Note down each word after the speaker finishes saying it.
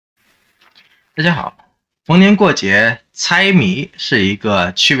大家好，逢年过节猜谜是一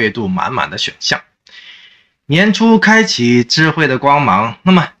个趣味度满满的选项。年初开启智慧的光芒，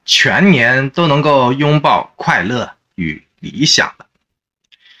那么全年都能够拥抱快乐与理想了。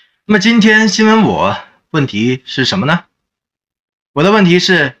那么今天新闻问题是什么呢？我的问题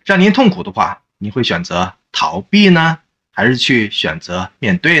是，让您痛苦的话，你会选择逃避呢，还是去选择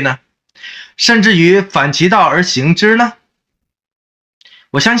面对呢？甚至于反其道而行之呢？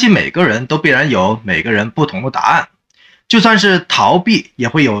我相信每个人都必然有每个人不同的答案，就算是逃避，也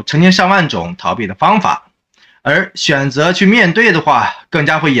会有成千上万种逃避的方法，而选择去面对的话，更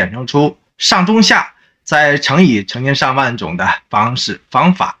加会衍生出上中下再乘以成千上万种的方式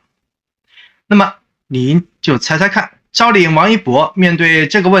方法。那么您就猜猜看，赵丽颖、王一博面对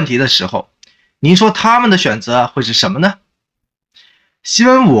这个问题的时候，您说他们的选择会是什么呢？新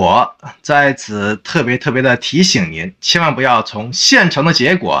闻在此特别的提醒您，千万不要从现成的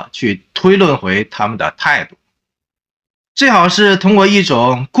结果去推论回他们的态度，最好是通过一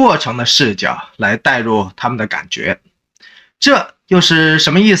种过程的视角来带入他们的感觉。这又是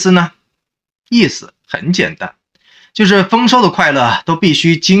什么意思呢？意思很简单，就是丰收的快乐都必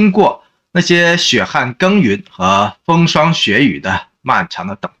须经过那些血汗耕耘和风霜雪雨的漫长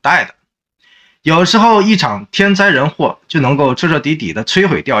的等待的。有时候一场天灾人祸就能够彻底的摧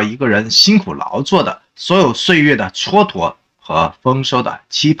毁掉一个人辛苦劳作的所有岁月的蹉跎和丰收的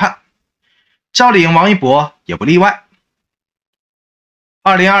期盼。赵丽颖、王一博也不例外。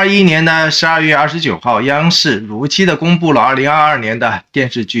2021年的12月29号，央视如期的公布了2022年的电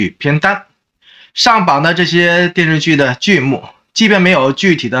视剧片单。上榜的这些电视剧的剧目，即便没有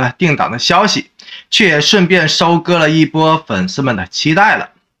具体的定档的消息，却也顺便收割了一波粉丝们的期待了。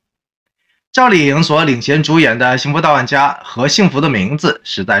赵丽颖所领衔主演的《幸福到万家》和《幸福的名字》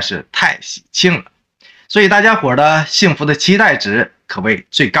实在是太喜庆了，所以大家伙的幸福的期待值可谓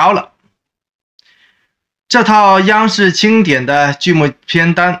最高了。这套央视经典的剧目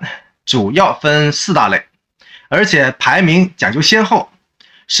片单主要分4大类，而且排名讲究先后，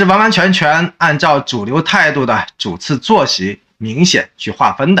是完全按照主流态度的主次坐席明显去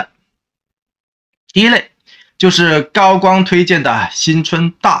划分的。第一类就是高光推荐的新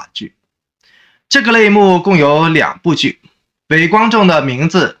春大剧，这个类目共有2部剧，伪光正的名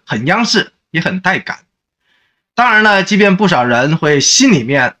字很央视，也很带感。当然了，即便不少人会心里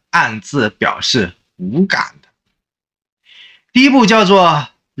面暗自表示无感的。第一部叫做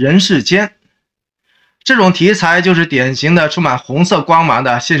人世间，这种题材就是典型的充满红色光芒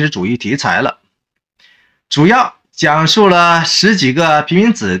的现实主义题材了，主要讲述了10几个平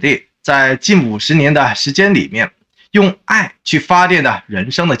民子弟在近50年的时间里面，用爱去发电的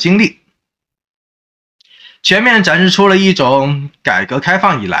人生的经历，全面展示出了一种改革开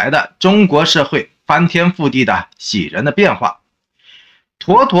放以来的中国社会翻天覆地的喜人的变化，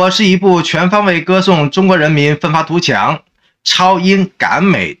妥妥是一部全方位歌颂中国人民奋发图强、超英赶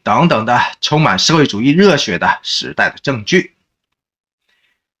美等等的充满社会主义热血的时代的证据。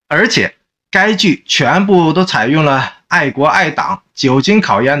而且该剧全部都采用了爱国爱党、久经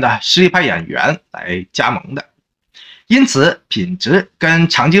考验的实力派演员来加盟的，因此品质跟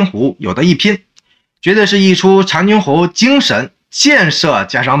长津湖有得一拼，绝对是一出长津湖精神建设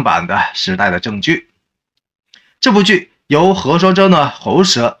加长版的时代的证据。这部剧由何说州的喉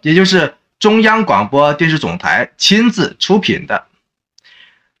舌，也就是中央广播电视总台亲自出品的，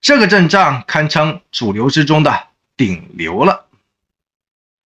这个阵仗堪称主流之中的顶流了。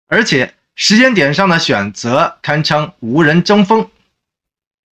而且时间点上的选择堪称无人争锋，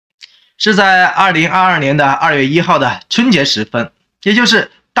是在2022年的2月1号的春节时分，也就是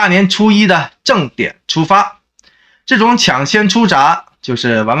大年初一的正点出发，这种抢先出闸就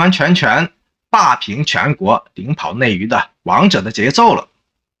是完全霸屏全国、领跑内娱的王者的节奏了。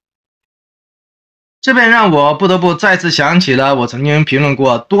这便让我不得不再次想起了我曾经评论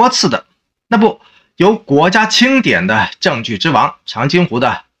过多次的那部由国家钦点的正剧之王长津湖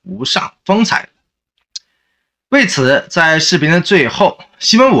的无上风采。为此，在视频的最后，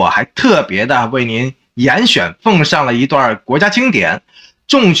新闻还特别的为您严选奉上了一段国家经典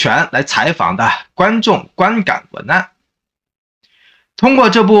重拳来采访的观众观感文案。通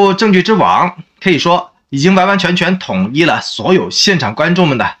过这部正剧之王，可以说已经完全统一了所有现场观众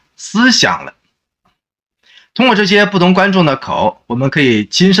们的思想了。通过这些不同观众的口，我们可以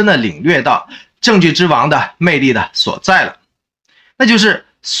亲身的领略到正剧之王的魅力的所在了，那就是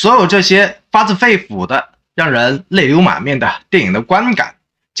所有这些发自肺腑的让人泪流满面的电影的观感，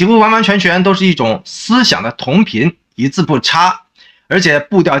几乎完全都是一种思想的同频，一字不差，而且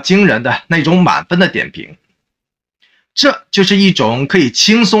步调惊人的那种满分的点评。这就是一种可以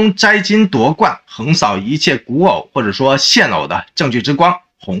轻松摘金夺冠、横扫一切古偶或者说现偶的正剧之光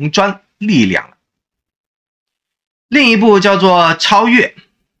红砖力量了。另一部叫做《超越》，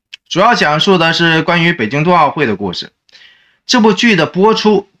主要讲述的是关于北京冬奥会的故事。这部剧的播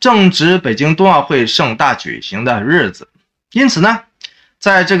出正值北京冬奥会盛大举行的日子，因此呢，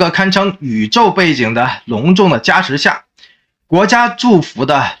在这个堪称宇宙背景的隆重的加持下，国家祝福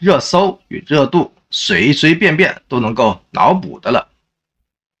的热搜与热度随随便便都能够脑补的了。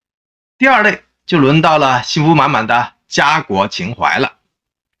第二类就轮到了幸福满满的家国情怀了。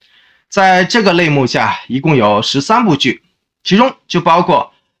在这个类目下，一共有13部剧，其中就包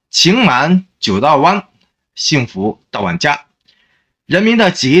括情满9道湾、幸福到万家、人民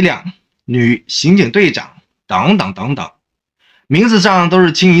的脊梁、女刑警队长等等等等，名字上都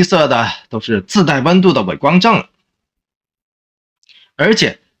是清一色的，都是自带温度的伪光正了。而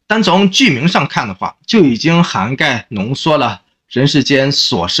且单从剧名上看的话，就已经涵盖浓缩了人世间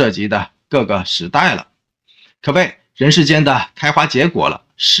所涉及的各个时代了，可谓人世间的开花结果了，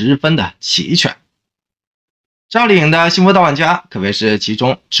十分的齐全。赵丽颖的幸福到万家可谓是其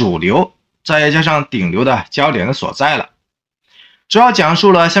中主流再加上顶流的焦点的所在了，主要讲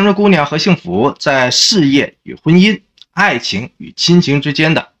述了香车姑娘和幸福在事业与婚姻、爱情与亲情之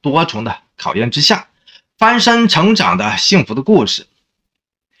间的多重的考验之下翻身成长的幸福的故事。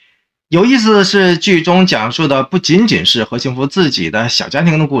有意思的是，剧中讲述的不仅仅是何幸福自己的小家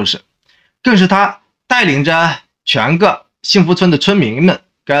庭的故事，更是她带领着全个幸福村的村民们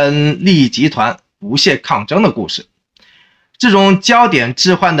跟利益集团不懈抗争的故事。这种焦点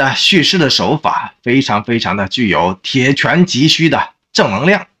置换的叙事的手法非常的具有铁拳急需的正能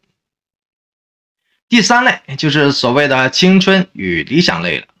量。第三类就是所谓的青春与理想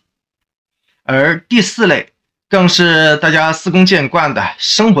类了，而第四类更是大家司空见惯的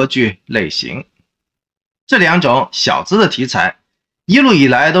生活剧类型。这两种小资的题材一路以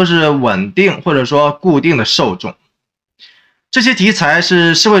来都是稳定或者说固定的受众。这些题材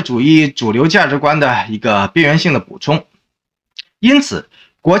是社会主义主流价值观的一个边缘性的补充，因此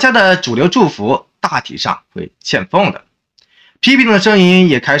国家的主流祝福大体上会欠奉的，批评的声音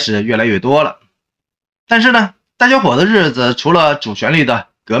也开始越来越多了。但是呢，大小伙的日子除了主旋律的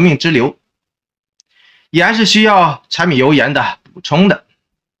革命之流，也还是需要柴米油盐的补充的，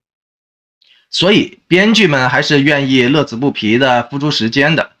所以编剧们还是愿意乐此不疲的付出时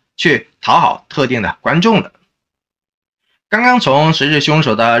间的去讨好特定的观众的。刚刚从谁是凶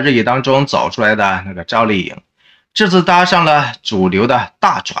手的日益当中走出来的那个赵丽颖，这次搭上了主流的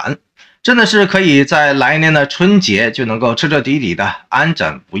大船，真的是可以在来年的春节就能够彻彻底底的安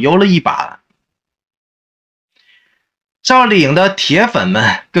枕无忧了一把了。赵丽颖的铁粉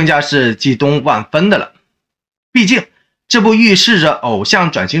们更加是激动万分的了，毕竟这部预示着偶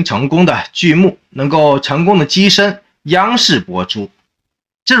像转型成功的剧目能够成功的跻身央视播出，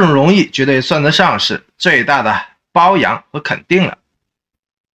这种荣誉绝对算得上是最大的褒扬和肯定了。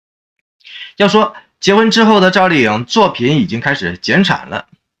要说结婚之后的赵丽颖作品已经开始减产了，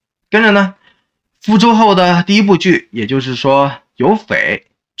跟着呢，复出后的第一部剧，也就是说有匪，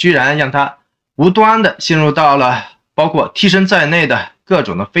居然让她无端的陷入到了包括替身在内的各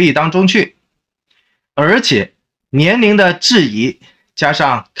种的非议当中去，而且年龄的质疑加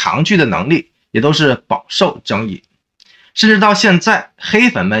上抗拒的能力也都是饱受争议，甚至到现在黑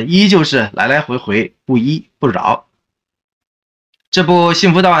粉们依旧是来来回回不依不饶。这部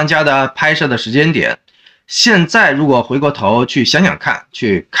幸福到万家的拍摄的时间点，现在如果回过头去想想看，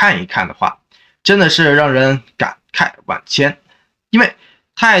去看一看的话，真的是让人感慨万千，因为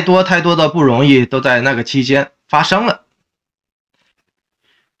太多的不容易都在那个期间发生了。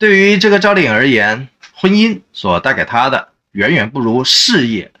对于这个赵丽颖而言，婚姻所带给她的远远不如事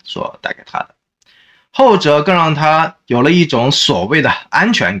业所带给她的，后者更让她有了一种所谓的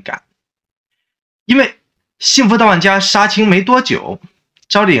安全感。因为幸福到万家杀青没多久，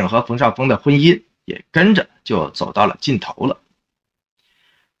赵丽颖和冯绍峰的婚姻也跟着就走到了尽头了。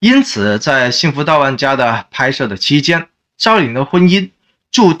因此在幸福到万家的拍摄的期间，赵丽颖的婚姻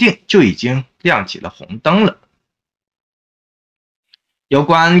注定就已经亮起了红灯了。有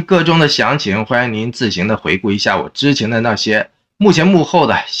关个中的详情，欢迎您自行的回顾一下我之前的那些幕前幕后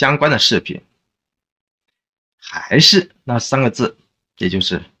的相关的视频。还是那3个字，也就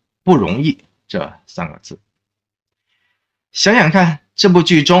是不容易这3个字。想想看，这部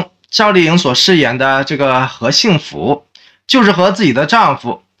剧中赵丽颖所饰演的这个何幸福，就是和自己的丈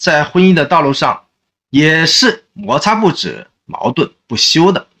夫在婚姻的道路上也是摩擦不止，矛盾不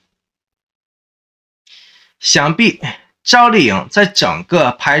休的。想必赵丽颖在整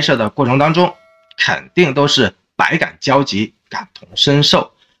个拍摄的过程当中，肯定都是百感交集，感同身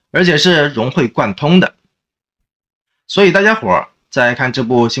受，而且是融会贯通的。所以大家伙在看这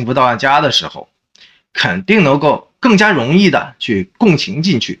部幸福到万家的时候，肯定能够更加容易的去共情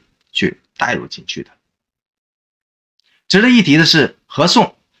进去，去带入进去的。值得一提的是，何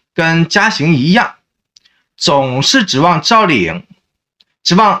宋跟嘉行一样，总是指望赵丽颖，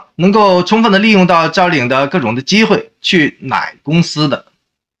指望能够充分的利用到赵丽颖的各种的机会去奶公司的。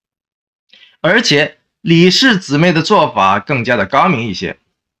而且李氏姊妹的做法更加的高明一些，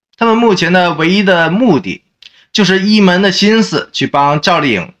他们目前的唯一的目的就是一门的心思去帮赵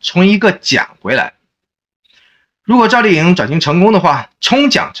丽颖冲一个奖回来。如果赵丽颖转型成功的话，冲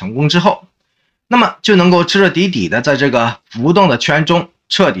奖成功之后，那么就能够彻彻底底的在这个浮动的圈中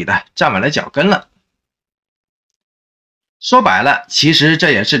彻底的站稳了脚跟了。说白了，其实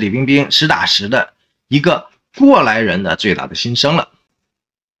这也是李冰冰实打实的一个过来人的最大的心声了。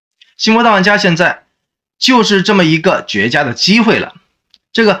幸福大玩家现在就是这么一个绝佳的机会了，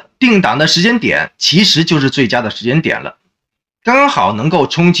这个定档的时间点其实就是最佳的时间点了，刚刚好能够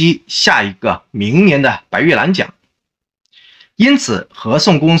冲击下一个明年的白玉兰奖。因此合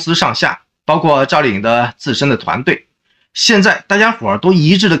送公司上下包括赵丽颖的自身的团队，现在大家伙都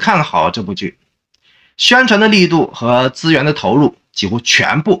一致的看好这部剧，宣传的力度和资源的投入几乎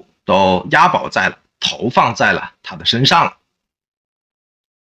全部都投放在了他的身上了。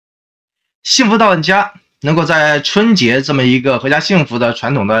幸福大玩家能够在春节这么一个阖家幸福的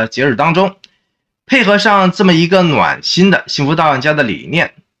传统的节日当中，配合上这么一个暖心的幸福大玩家的理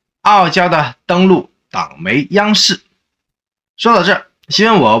念，傲娇的登陆党媒央视。说到这儿，希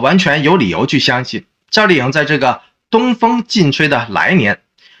望我完全有理由去相信赵丽颖在这个东风劲吹的来年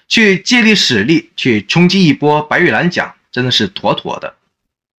去借力使力去冲击一波白玉兰奖，真的是妥妥的。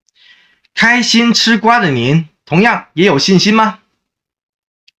开心吃瓜的您同样也有信心吗？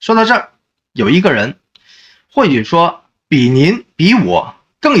说到这儿，有一个人或许说比您比我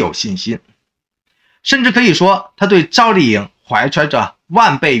更有信心，甚至可以说他对赵丽颖怀揣着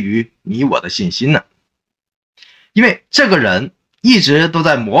万倍于你我的信心呢。因为这个人一直都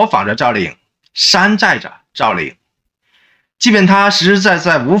在模仿着赵丽颖，山寨着赵丽颖，即便他实实在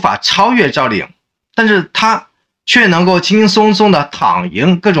在无法超越赵丽颖，但是他却能够轻轻松松的躺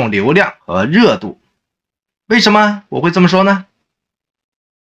赢各种流量和热度。为什么我会这么说呢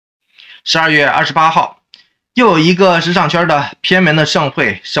？12月28号，又有一个时尚圈的偏门的盛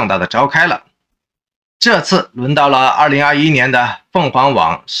会盛大的召开了。这次轮到了2021年的凤凰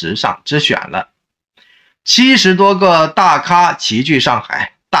网时尚之选了。70多个大咖齐聚上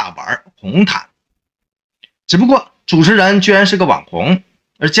海，大玩红毯。只不过主持人居然是个网红，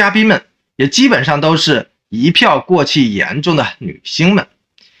而嘉宾们也基本上都是一票过气严重的女星们，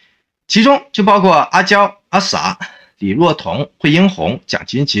其中就包括阿娇、阿 sa、李若彤、惠英红、蒋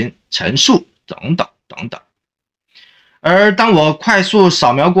勤勤、陈数等等等等。而当我快速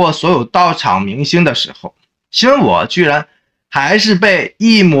扫描过所有到场明星的时候，希望我居然还是被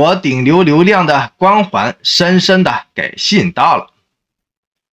一抹顶流流量的光环深深的给吸引到了。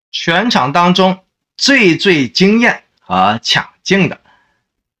全场当中最惊艳和抢镜的，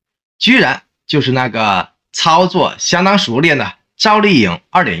居然就是那个操作相当熟练的赵丽颖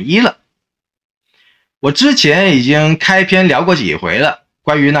 2.1 了。我之前已经开篇聊过几回了，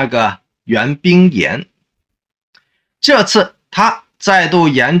关于那个袁冰妍，这次他再度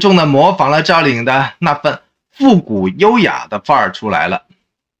严重的模仿了赵丽颖的那份复古优雅的范儿出来了，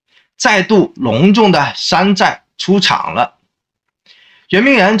再度隆重的山寨出场了。袁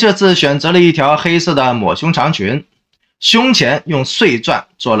冰妍这次选择了一条黑色的抹胸长裙，胸前用碎钻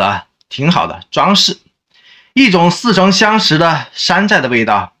做了挺好的装饰，一种似曾相识的山寨的味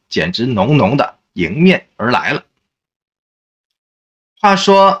道简直浓浓的迎面而来了。话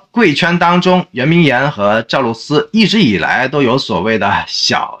说贵圈当中，袁冰妍和赵露思一直以来都有所谓的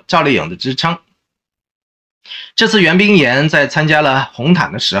小赵丽颖的支撑。这次袁冰妍在参加了红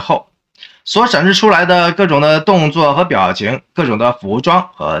毯的时候，所展示出来的各种的动作和表情，各种的服装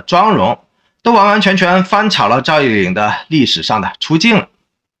和妆容，都完完全全翻炒了赵丽颖的历史上的出镜了。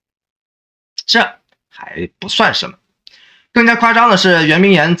这还不算什么，更加夸张的是，袁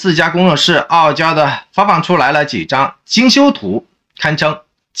冰妍自家工作室傲娇的发放出来了几张精修图，堪称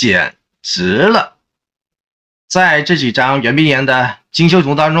简直了。在这几张袁冰妍的精修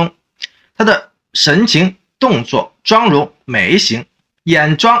图当中，她的神情、动作、妆容、眉形、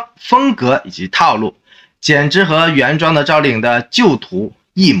眼妆、风格以及套路，简直和原装的赵丽颖的旧图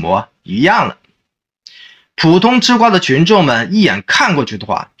一模一样了。普通吃瓜的群众们一眼看过去的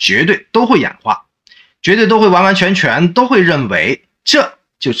话，绝对都会眼花，绝对都会完完全全都会认为这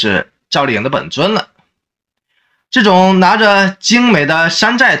就是赵丽颖的本尊了。这种拿着精美的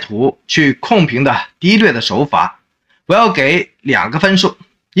山寨图去控评的低劣的手法，我要给2个分数，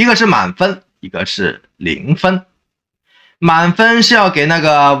一个是满分，一个是0分。满分是要给那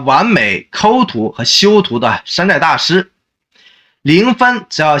个完美抠图和修图的山寨大师， 0分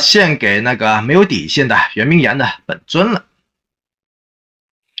只要献给那个没有底线的袁冰妍的本尊了。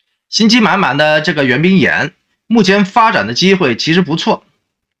心机满满的这个袁冰妍，目前发展的机会其实不错，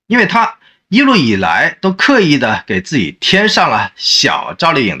因为他一路以来都刻意的给自己添上了小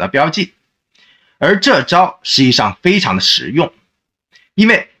赵丽颖的标记，而这招实际上非常的实用，因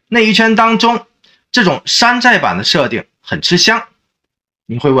为内娱圈当中这种山寨版的设定很吃香。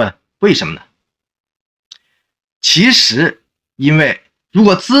你会问为什么呢？其实因为如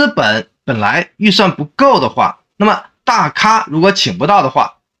果资本本来预算不够的话，那么大咖如果请不到的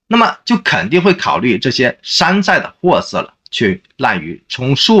话，那么就肯定会考虑这些山寨的货色了，去滥竽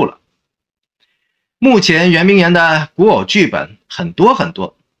充数了。目前袁冰妍的古偶剧本很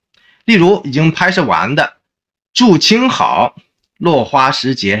多，例如已经拍摄完的祝清好、落花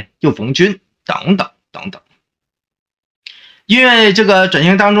时节又逢君等等。因为这个转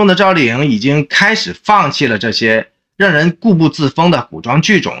型当中的赵丽颖已经开始放弃了这些让人固步自封的古装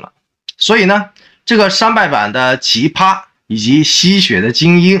剧种了，所以呢，这个山寨版的奇葩以及吸血的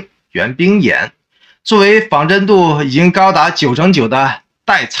精英袁冰妍，作为仿真度已经高达9成9的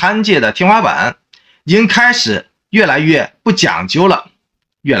待参界的天花板，已经开始越来越不讲究了，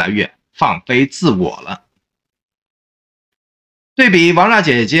越来越放飞自我了。对比王炸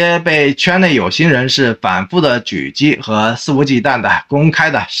姐姐被圈内有心人士反复的狙击和肆无忌惮的公开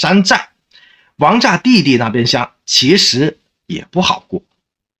的山寨，王炸弟弟那边厢其实也不好过。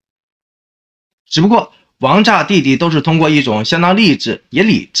只不过王炸弟弟都是通过一种相当励志也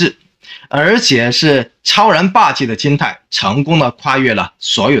理智，而且是超然霸气的心态，成功的跨越了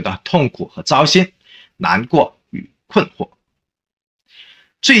所有的痛苦和糟心、难过与困惑。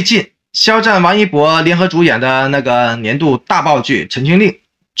最近肖战、王一博联合主演的那个年度大爆剧《陈情令》，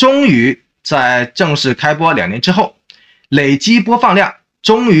终于在正式开播2年之后，累计播放量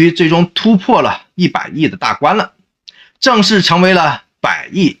终于最终突破了100亿的大关了，正式成为了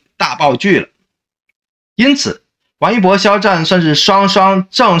100亿大爆剧了。因此，王一博、肖战算是双双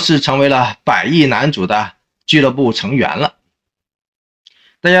正式成为了100亿男主的俱乐部成员了。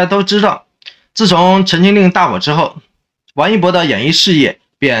大家都知道，自从《陈情令》大火之后，王一博的演艺事业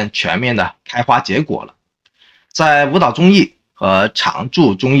便全面的开花结果了。在舞蹈综艺和常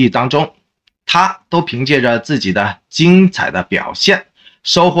驻综艺当中，他都凭借着自己的精彩的表现，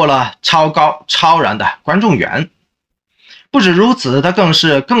收获了超高超然的观众缘。不止如此，他更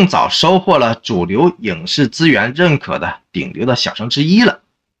是更早收获了主流影视资源认可的顶流的小生之一了。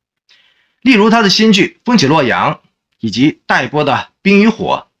例如他的新剧《风起洛阳》，以及待播的《冰与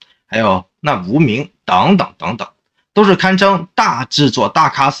火》，还有那无名等等，都是堪称大制作大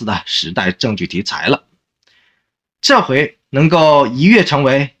咖司的时代正剧题材了。这回能够一跃成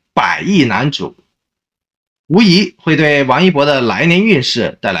为100亿男主，无疑会对王一博的来年运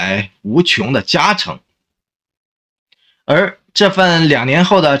势带来无穷的加成。而这份2年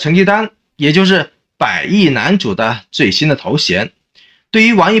后的成绩单，也就是100亿男主的最新的头衔，对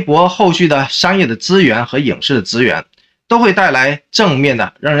于王一博后续的商业的资源和影视的资源，都会带来正面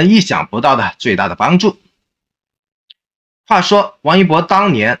的让人意想不到的最大的帮助。话说王一博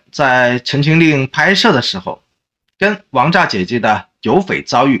当年在《陈情令》拍摄的时候，跟王炸姐姐的有匪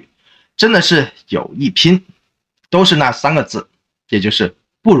遭遇真的是有一拼，都是那3个字，也就是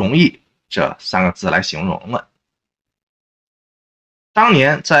不容易这3个字来形容了。当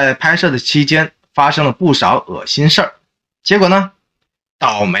年在拍摄的期间发生了不少恶心事儿，结果呢，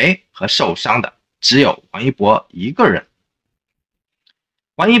倒霉和受伤的只有王一博一个人。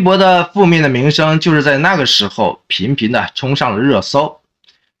王一博的负面的名声就是在那个时候频频的冲上了热搜，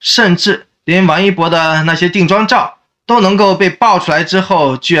甚至连王一博的那些定妆照都能够被爆出来之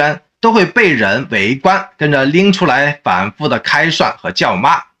后，居然都会被人围观，跟着拎出来反复的开涮和叫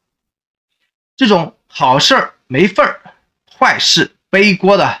骂。这种好事儿没份儿，坏事背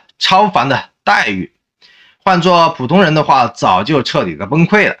锅的超凡的待遇，换做普通人的话，早就彻底的崩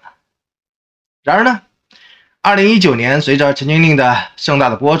溃了。然而呢，2019年随着《陈情令》的盛大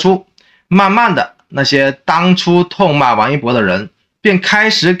的播出，慢慢的那些当初痛骂王一博的人便开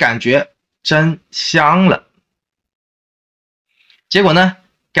始感觉真香了。结果呢，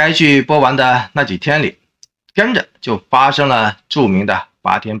该剧播完的那几天里，跟着就发生了著名的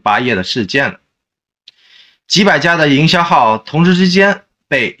8天8夜的事件了。几百家的营销号同时之间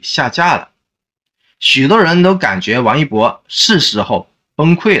被下架了，许多人都感觉王一博是时候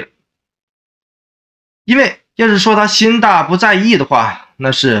崩溃了。因为要是说他心大不在意的话，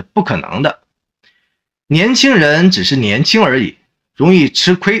那是不可能的。年轻人只是年轻而已，容易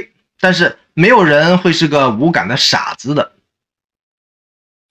吃亏，但是没有人会是个无感的傻子的。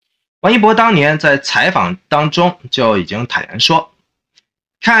王一博当年在采访当中就已经坦言说，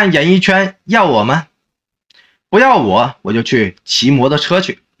看演艺圈要我们，不要我就去骑摩托车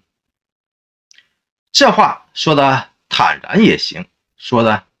去。这话说的坦然也行，说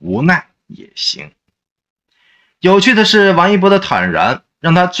的无奈也行。有趣的是，王一博的坦然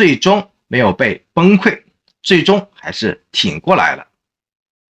让他最终没有被崩溃，最终还是挺过来了。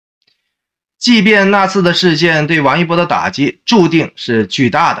即便那次的事件对王一博的打击注定是巨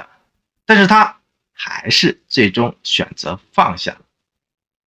大的，但是他还是最终选择放下了。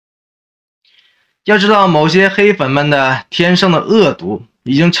要知道，某些黑粉们的天生的恶毒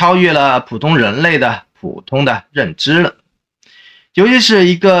已经超越了普通人类的普通的认知了。尤其是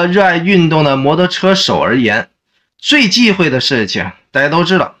一个热爱运动的摩托车手而言，最忌讳的事情大家都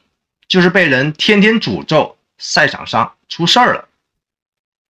知道，就是被人天天诅咒赛场上出事儿了。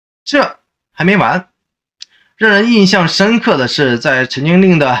这还没完，让人印象深刻的是，在陈情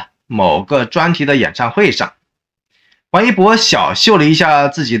令的某个专题的演唱会上，王一博小秀了一下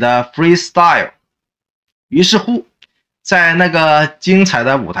自己的 freestyle， 于是乎在那个精彩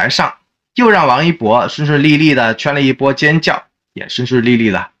的舞台上，又让王一博顺顺利利的圈了一波尖叫，也顺顺利利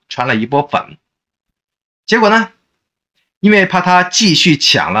的穿了一波粉。结果呢，因为怕他继续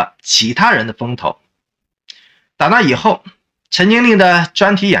抢了其他人的风头，打那以后，陈情令的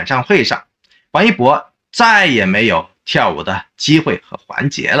专题演唱会上，王一博再也没有跳舞的机会和环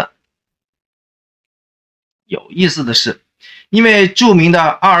节了。有意思的是，因为著名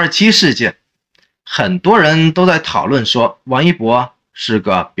的227事件，很多人都在讨论说王一博是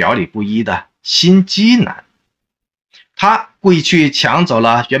个表里不一的心机男，他故意去抢走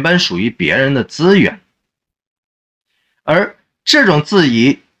了原本属于别人的资源。而这种质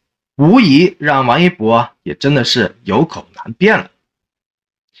疑无疑让王一博也真的是有口难辩了。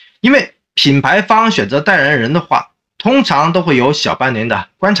因为品牌方选择代言人的话，通常都会有小半年的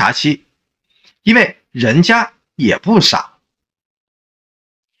观察期，因为人家也不傻，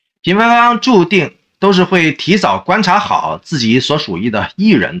品牌方注定都是会提早观察好自己所属意的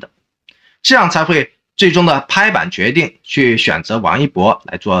艺人的，这样才会最终的拍板决定去选择王一博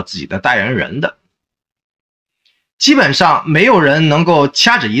来做自己的代言人的。基本上没有人能够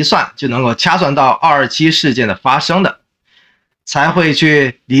掐指一算就能够掐算到227事件的发生的，才会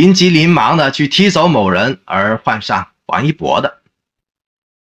去临急临忙的去踢走某人而换上王一博的。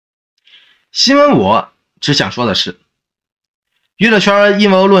新闻我只想说的是，娱乐圈阴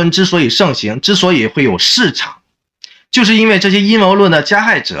谋论之所以盛行，之所以会有市场，就是因为这些阴谋论的加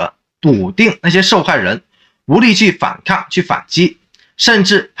害者笃定那些受害人无力去反抗去反击，甚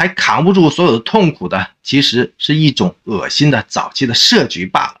至还扛不住所有的痛苦的，其实是一种恶心的早期的设局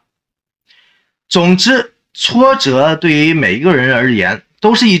罢了。总之，挫折对于每一个人而言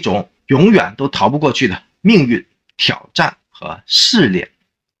都是一种永远都逃不过去的命运挑战和试炼，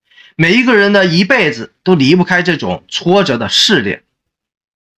每一个人的一辈子都离不开这种挫折的试炼。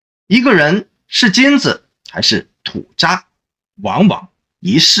一个人是金子还是土渣，往往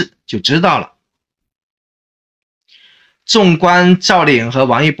一试就知道了。纵观赵丽颖和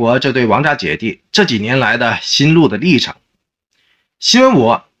王一博这对王家姐弟这几年来的心路的历程，新闻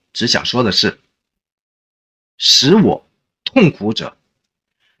我只想说的是，使我痛苦者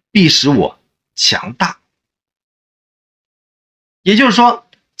必使我强大。也就是说，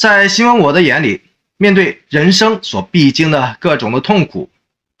在新闻我的眼里，面对人生所必经的各种的痛苦，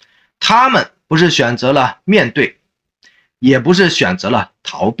他们不是选择了面对，也不是选择了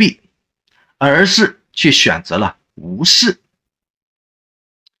逃避，而是去选择了无视。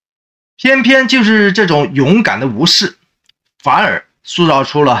偏偏就是这种勇敢的无视，反而塑造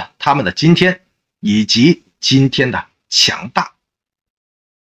出了他们的今天，以及今天的强大。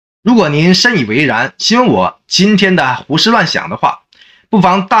如果您深以为然，希望我今天的胡思乱想的话，不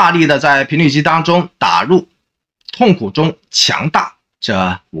妨大力的在评论区当中打入痛苦中强大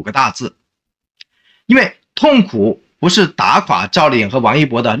这5个大字。因为痛苦不是打垮赵丽颖和王一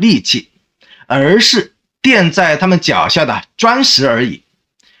博的利器，而是垫在他们脚下的砖石而已，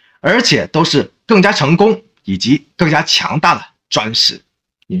而且都是更加成功以及更加强大的砖石。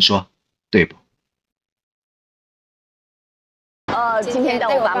您说对不？今天带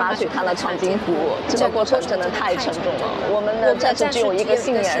我爸妈去看了长津湖，这个过程真的太沉重了。我们的战士只有一个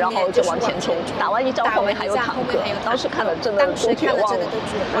信念，然后就往前冲。打完一仗，后面还有坦克，当时看了真的都绝望了。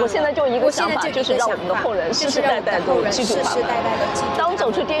我现在就一个想法，就是让我们的后人世世代代都记住他们。当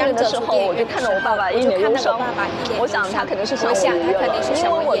走出出电影的时候，我就看到我爸爸一脸忧伤，我想他肯定是想我无语了，因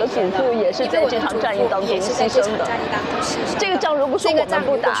为我的祖父也是在这场战役当中牺牲的。这个仗如果说我们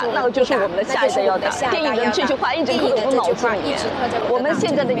不打，那就是我们的下一代要打。电影的这句话一直刻在我脑子里面。我们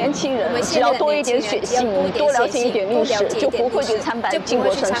现在的年轻人，只要多一点血性，多了解一点历史，就不会对参拜靖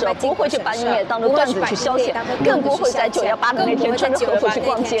国神社，不会去把音乐当做段子去消遣，更不会在918的那天穿着和服去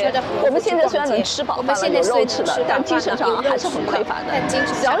逛街。我们现在虽然能吃饱饭了，有肉吃了，但精神上还是很匮乏的。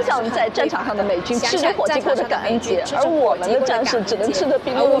想想在战场上的美军吃着火鸡过的感恩节，而我们的战士只能吃着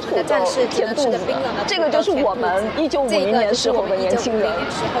冰冻的土豆填肚子。这个就是我们1950年时候的年轻人，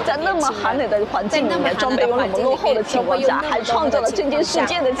在那么寒冷的环境里面，装备又那么落后的情况下，还创造了震惊世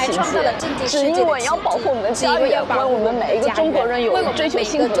界的奇迹。只因为要保护我们的家园，为我们每一个中国人有追求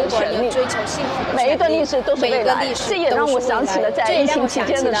幸福的权利。每一段历史都是未来，这也让我想起了在疫情期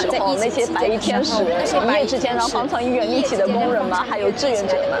间的时候，那些白衣天使一夜之间让方舱医院立起的工人们，还有志愿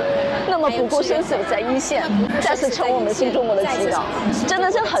者们，那么不顾生死的在一线，再次成为我们新中国的基调。真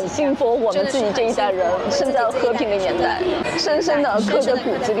的是很幸福，我们自己这一代人生在和平的年代，深深的刻在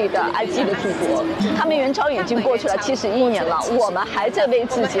骨子里的爱自己的祖国。他们元朝已经过去了71年了，我们还在为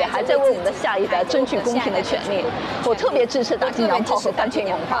自己，还在为我们的下一代争取公平的权利。我特别支持打击洋炮和干权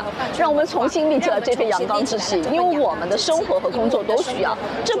文化，让我们重新立起了这片阳刚之气，因为我们的生活和工作都需要。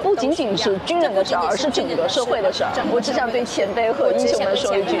这不仅仅是军人的事儿，而是整个社会的事儿。我只想对前辈和英雄们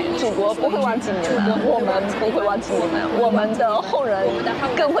说一句：祖国不会忘记你们，我们不会忘记你们，我们的后人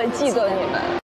更会记得你们。